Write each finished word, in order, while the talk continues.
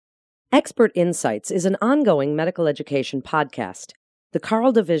Expert Insights is an ongoing medical education podcast. The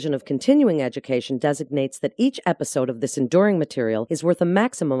Carle Division of Continuing Education designates that each episode of this enduring material is worth a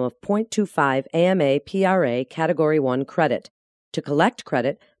maximum of 0.25 AMA PRA Category 1 credit. To collect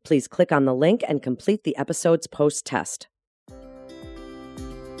credit, please click on the link and complete the episode's post-test.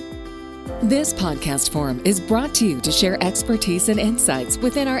 This podcast forum is brought to you to share expertise and insights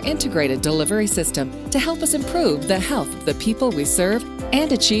within our integrated delivery system to help us improve the health of the people we serve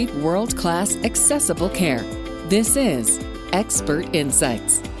and achieve world-class accessible care. This is Expert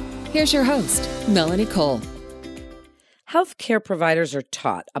Insights. Here's your host, Melanie Cole. Healthcare providers are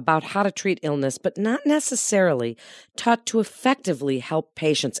taught about how to treat illness, but not necessarily taught to effectively help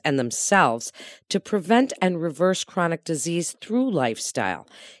patients and themselves to prevent and reverse chronic disease through lifestyle.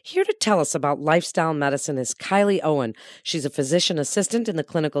 Here to tell us about lifestyle medicine is Kylie Owen. She's a physician assistant in the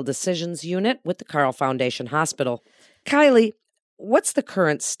Clinical Decisions Unit with the Carle Foundation Hospital. Kylie, what's the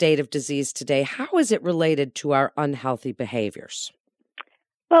current state of disease today? How is it related to our unhealthy behaviors?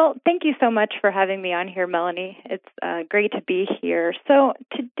 Well, thank you so much for having me on here, Melanie. It's great to be here. So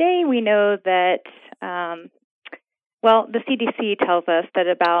today we know that, the CDC tells us that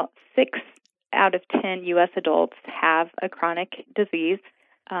about 6 out of 10 U.S. adults have a chronic disease.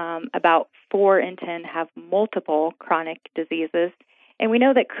 About 4 in 10 have multiple chronic diseases. And we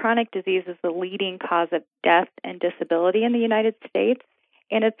know that chronic disease is the leading cause of death and disability in the United States,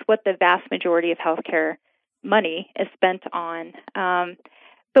 and it's what the vast majority of healthcare money is spent on.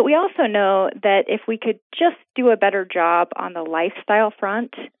 But we also know that if we could just do a better job on the lifestyle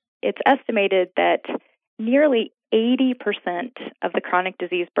front, it's estimated that nearly 80% of the chronic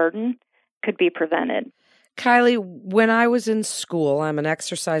disease burden could be prevented. Kylie, when I was in school, I'm an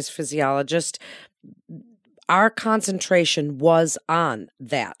exercise physiologist. Our concentration was on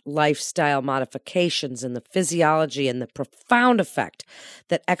that lifestyle modifications and the physiology and the profound effect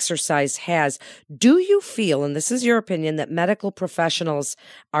that exercise has. Do you feel, and this is your opinion, that medical professionals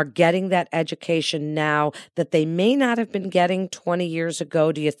are getting that education now that they may not have been getting 20 years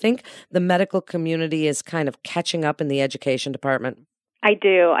ago? Do you think the medical community is kind of catching up in the education department? I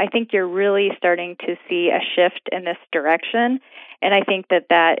do. I think you're really starting to see a shift in this direction, and I think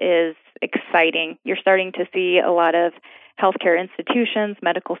that is exciting. You're starting to see a lot of healthcare institutions,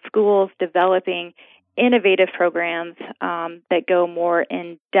 medical schools developing innovative programs that go more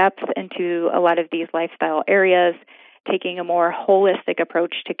in depth into a lot of these lifestyle areas, taking a more holistic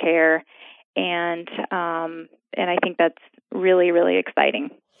approach to care, and I think that's really, really exciting.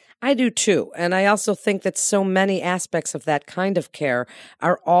 I do too. And I also think that so many aspects of that kind of care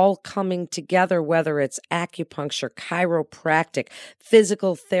are all coming together, whether it's acupuncture, chiropractic,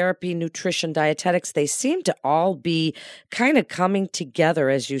 physical therapy, nutrition, dietetics. They seem to all be kind of coming together,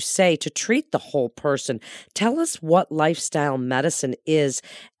 as you say, to treat the whole person. Tell us what lifestyle medicine is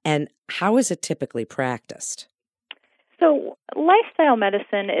and how is it typically practiced? So lifestyle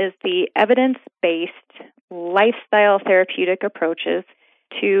medicine is the evidence-based lifestyle therapeutic approaches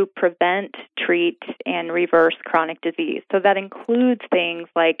to prevent, treat, and reverse chronic disease. So that includes things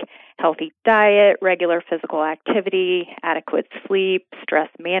like healthy diet, regular physical activity, adequate sleep, stress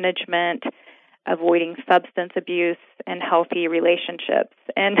management, avoiding substance abuse, and healthy relationships.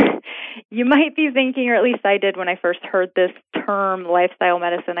 And you might be thinking, or at least I did when I first heard this term, lifestyle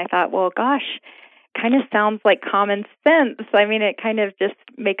medicine, I thought, well, gosh, kind of sounds like common sense. I mean, it kind of just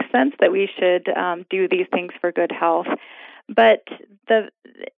makes sense that we should do these things for good health. But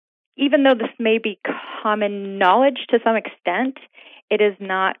even though this may be common knowledge to some extent, it is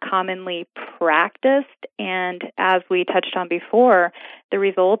not commonly practiced. And as we touched on before, the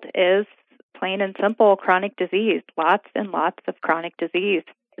result is plain and simple chronic disease, lots and lots of chronic disease.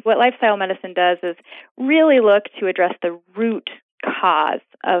 What lifestyle medicine does is really look to address the root cause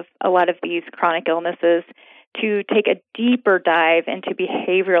of a lot of these chronic illnesses, to take a deeper dive into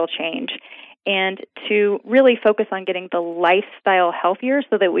behavioral change, and to really focus on getting the lifestyle healthier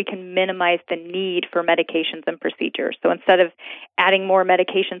so that we can minimize the need for medications and procedures. So instead of adding more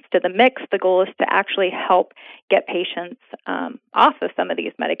medications to the mix, the goal is to actually help get patients off of some of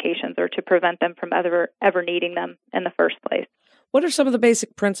these medications or to prevent them from ever needing them in the first place. What are some of the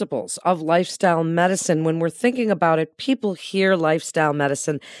basic principles of lifestyle medicine? When we're thinking about it, people hear lifestyle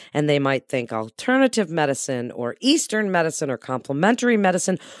medicine and they might think alternative medicine or Eastern medicine or complementary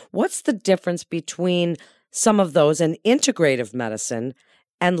medicine. What's the difference between some of those and integrative medicine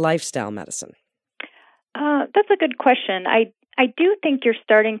and lifestyle medicine? That's a good question. I do think you're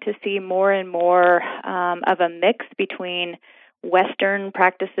starting to see more and more of a mix between Western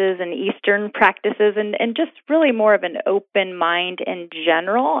practices and Eastern practices, and just really more of an open mind in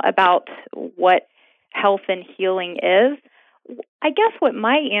general about what health and healing is. I guess what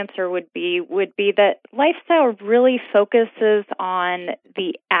my answer would be that lifestyle really focuses on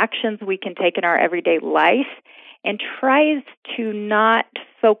the actions we can take in our everyday life and tries to not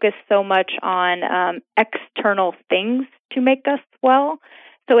focus so much on external things to make us well.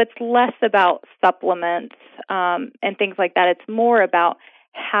 So it's less about supplements and things like that. It's more about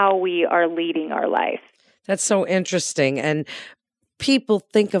how we are leading our life. That's so interesting. And people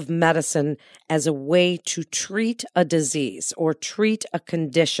think of medicine as a way to treat a disease or treat a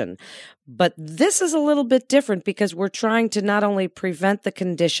condition. But this is a little bit different because we're trying to not only prevent the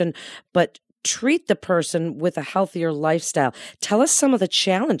condition, but treat the person with a healthier lifestyle. Tell us some of the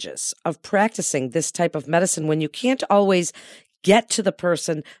challenges of practicing this type of medicine when you can't always get to the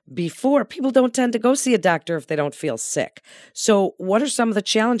person before. People don't tend to go see a doctor if they don't feel sick. So what are some of the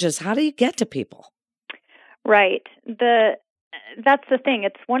challenges? How do you get to people? Right. That's the thing.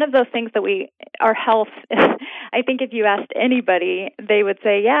 It's one of those things that our health, I think if you asked anybody, they would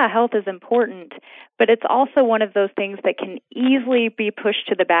say, yeah, health is important. But it's also one of those things that can easily be pushed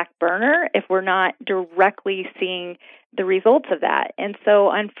to the back burner if we're not directly seeing the results of that. And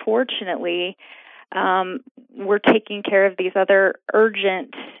so unfortunately, we're taking care of these other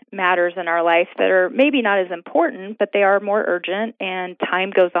urgent matters in our life that are maybe not as important, but they are more urgent, and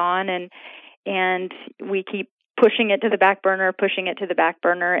time goes on, and we keep pushing it to the back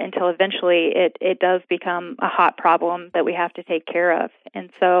burner until eventually it does become a hot problem that we have to take care of.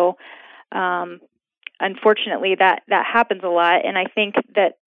 And so, unfortunately, that happens a lot. And I think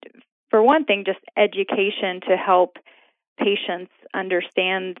that, for one thing, just education to help patients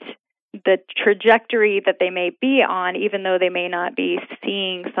understand the trajectory that they may be on, even though they may not be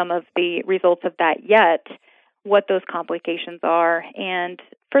seeing some of the results of that yet, what those complications are. And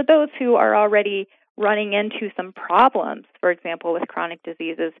for those who are already running into some problems, for example, with chronic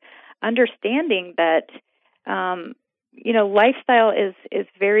diseases, understanding that, lifestyle is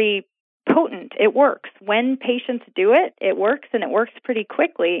very potent. It works. When patients do it, it works, and it works pretty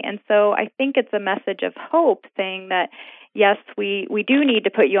quickly. And so I think it's a message of hope, saying that, yes, we do need to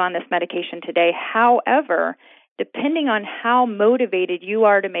put you on this medication today. However, depending on how motivated you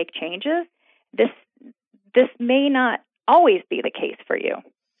are to make changes, this may not always be the case for you.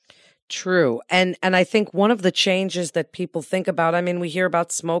 True. And I think one of the changes that people think about, I mean, we hear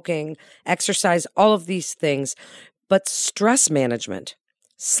about smoking, exercise, all of these things, but stress management,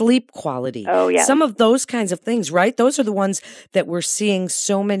 sleep quality, yes. Some of those kinds of things, right? Those are the ones that we're seeing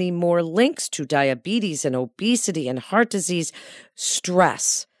so many more links to: diabetes and obesity and heart disease,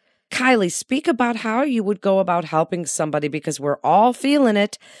 stress. Kylie, speak about how you would go about helping somebody, because we're all feeling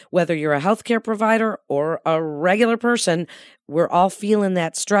it, whether you're a healthcare provider or a regular person, we're all feeling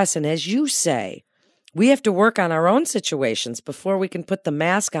that stress. And as you say, we have to work on our own situations before we can put the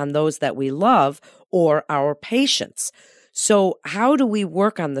mask on those that we love or our patients. So how do we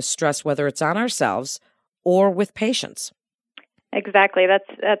work on the stress, whether it's on ourselves or with patients? Exactly.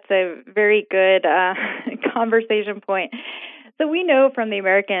 That's a very good conversation point. So we know from the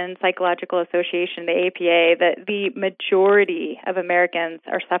American Psychological Association, the APA, that the majority of Americans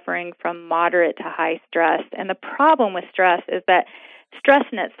are suffering from moderate to high stress. And the problem with stress is that stress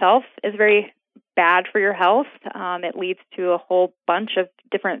in itself is very bad for your health. It leads to a whole bunch of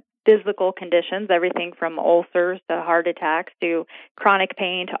different physical conditions, everything from ulcers to heart attacks to chronic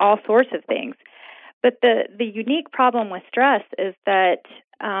pain to all sorts of things. But the unique problem with stress is that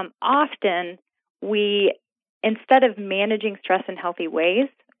often we, instead of managing stress in healthy ways,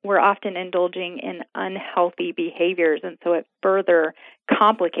 we're often indulging in unhealthy behaviors, and so it further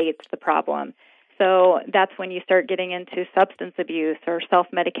complicates the problem. So that's when you start getting into substance abuse or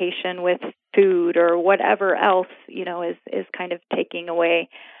self-medication with food or whatever else, is kind of taking away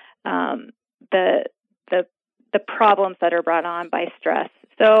the problems that are brought on by stress.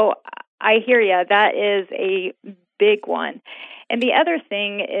 So I hear you. That is a big one. And the other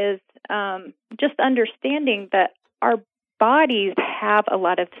thing is just understanding that our bodies have a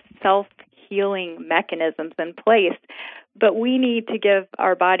lot of self-healing mechanisms in place, but we need to give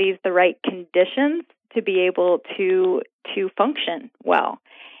our bodies the right conditions to be able to function well.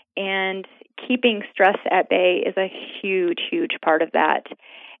 And keeping stress at bay is a huge, huge part of that.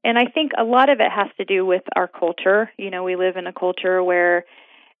 And I think a lot of it has to do with our culture. We live in a culture where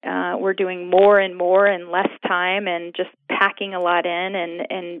we're doing more and more in less time and just packing a lot in,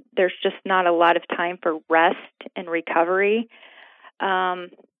 and there's just not a lot of time for rest and recovery.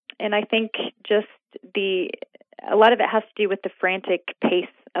 And I think just a lot of it has to do with the frantic pace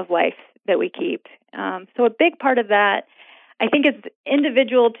of life that we keep. So a big part of that, I think, is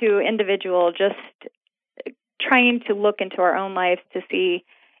individual to individual, just trying to look into our own lives to see,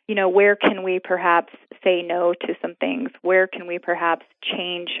 where can we perhaps say no to some things? Where can we perhaps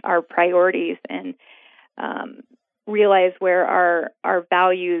change our priorities and realize where our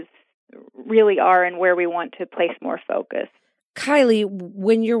values really are and where we want to place more focus? Kylie,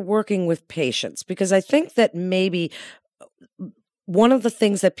 when you're working with patients, because I think that maybe one of the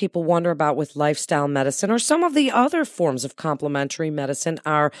things that people wonder about with lifestyle medicine or some of the other forms of complementary medicine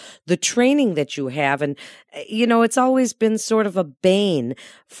are the training that you have. And, it's always been sort of a bane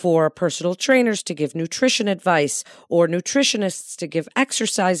for personal trainers to give nutrition advice or nutritionists to give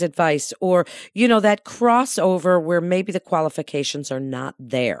exercise advice or, that crossover where maybe the qualifications are not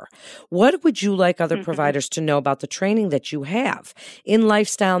there. What would you like other providers to know about the training that you have in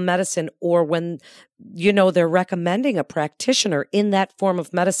lifestyle medicine or when they're recommending a practitioner in that form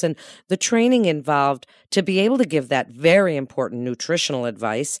of medicine, the training involved to be able to give that very important nutritional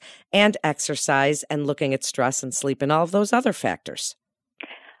advice and exercise and looking at stress and sleep and all of those other factors?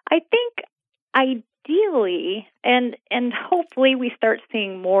 I think ideally, and hopefully we start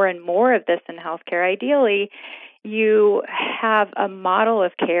seeing more and more of this in healthcare, ideally you have a model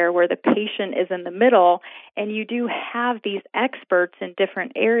of care where the patient is in the middle and you do have these experts in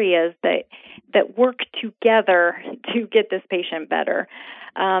different areas that work together to get this patient better.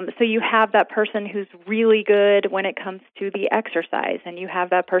 So you have that person who's really good when it comes to the exercise, and you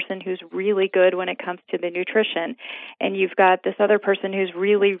have that person who's really good when it comes to the nutrition, and you've got this other person who's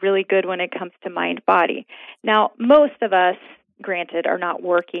really, really good when it comes to mind-body. Now, most of us, granted, are not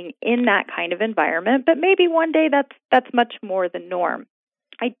working in that kind of environment, but maybe one day that's much more the norm.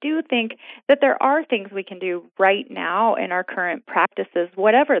 I do think that there are things we can do right now in our current practices,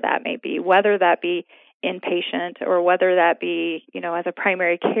 whatever that may be, whether that be inpatient or whether that be, as a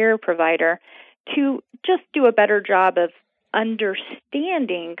primary care provider, to just do a better job of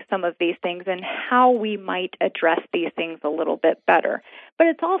understanding some of these things and how we might address these things a little bit better. But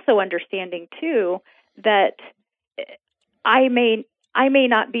it's also understanding, too, that I may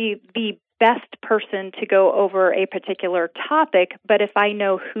not be the best person to go over a particular topic, but if I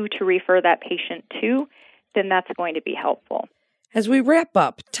know who to refer that patient to, then that's going to be helpful. As we wrap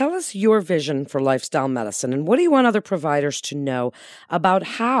up, tell us your vision for lifestyle medicine and what do you want other providers to know about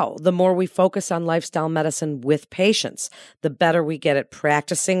how the more we focus on lifestyle medicine with patients, the better we get at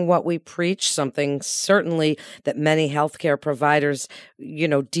practicing what we preach, something certainly that many healthcare providers,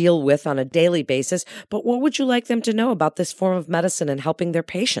 deal with on a daily basis. But what would you like them to know about this form of medicine and helping their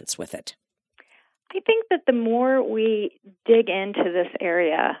patients with it? I think that the more we dig into this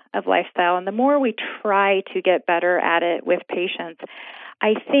area of lifestyle and the more we try to get better at it with patients,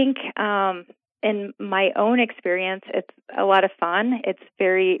 I think in my own experience, it's a lot of fun. It's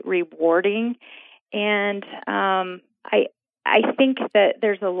very rewarding. And I think that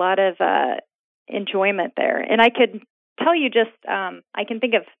there's a lot of enjoyment there. And I could tell you I can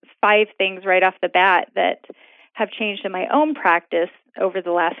think of 5 things right off the bat that have changed in my own practice over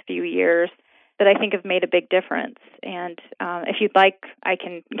the last few years that I think have made a big difference. And if you'd like, I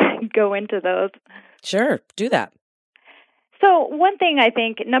can go into those. Sure, do that. So one thing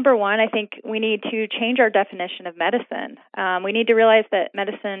number one, I think we need to change our definition of medicine. We need to realize that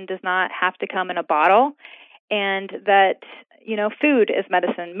medicine does not have to come in a bottle and that, food is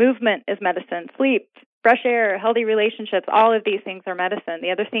medicine, movement is medicine, sleep, fresh air, healthy relationships, all of these things are medicine.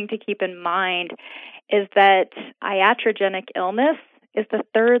 The other thing to keep in mind is that iatrogenic illness is the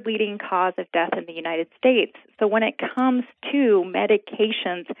 3rd leading cause of death in the United States. So when it comes to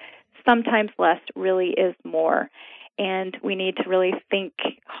medications, sometimes less really is more. And we need to really think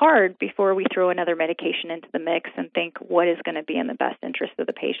hard before we throw another medication into the mix and think what is going to be in the best interest of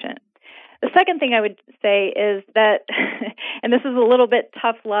the patient. The second thing I would say is that, and this is a little bit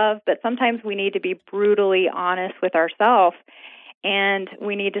tough love, but sometimes we need to be brutally honest with ourselves. And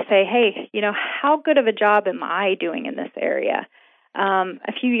we need to say, hey, how good of a job am I doing in this area?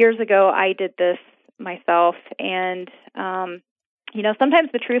 A few years ago, I did this myself, and, sometimes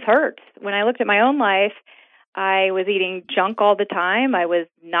the truth hurts. When I looked at my own life, I was eating junk all the time. I was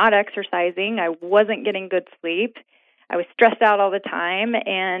not exercising. I wasn't getting good sleep. I was stressed out all the time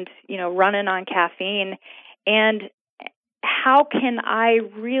and, running on caffeine. And how can I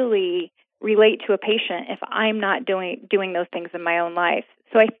really relate to a patient if I'm not doing those things in my own life?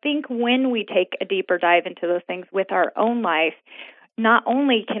 So I think when we take a deeper dive into those things with our own life, not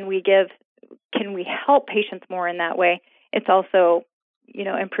only can we help patients more in that way, it's also,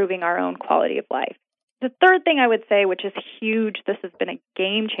 improving our own quality of life. The third thing I would say, which is huge, this has been a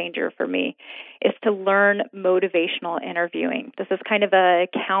game changer for me, is to learn motivational interviewing. This is kind of a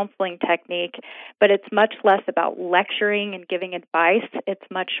counseling technique, but it's much less about lecturing and giving advice. It's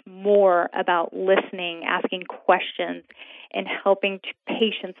much more about listening, asking questions, and helping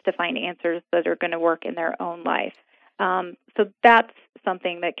patients to find answers that are going to work in their own life. So that's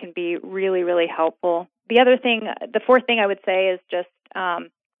something that can be really, really helpful. The fourth thing I would say is just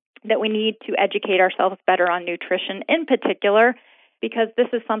that we need to educate ourselves better on nutrition in particular, because this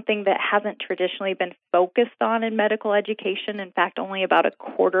is something that hasn't traditionally been focused on in medical education. In fact, only about a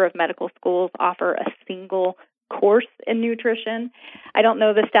quarter of medical schools offer a single course in nutrition. I don't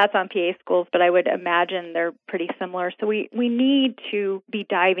know the stats on PA schools, but I would imagine they're pretty similar. So we need to be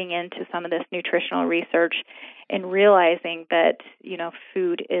diving into some of this nutritional research and realizing that,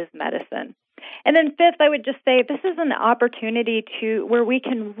 food is medicine. And then fifth, I would just say this is an opportunity where we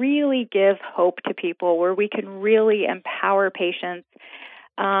can really give hope to people, where we can really empower patients.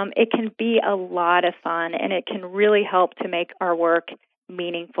 It can be a lot of fun, and it can really help to make our work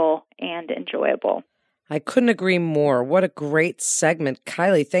meaningful and enjoyable. I couldn't agree more. What a great segment.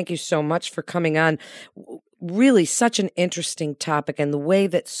 Kylie, thank you so much for coming on. Really such an interesting topic, and the way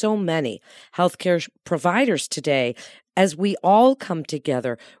that so many healthcare providers today, as we all come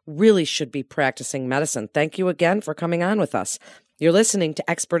together, really should be practicing medicine. Thank you again for coming on with us. You're listening to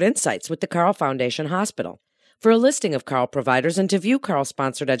Expert Insights with the Carle Foundation Hospital. For a listing of Carle providers and to view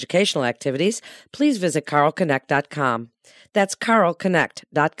Carle-sponsored educational activities, please visit carleconnect.com. That's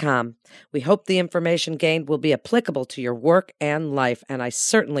carleconnect.com. We hope the information gained will be applicable to your work and life, and I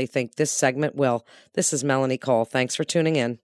certainly think this segment will. This is Melanie Cole. Thanks for tuning in.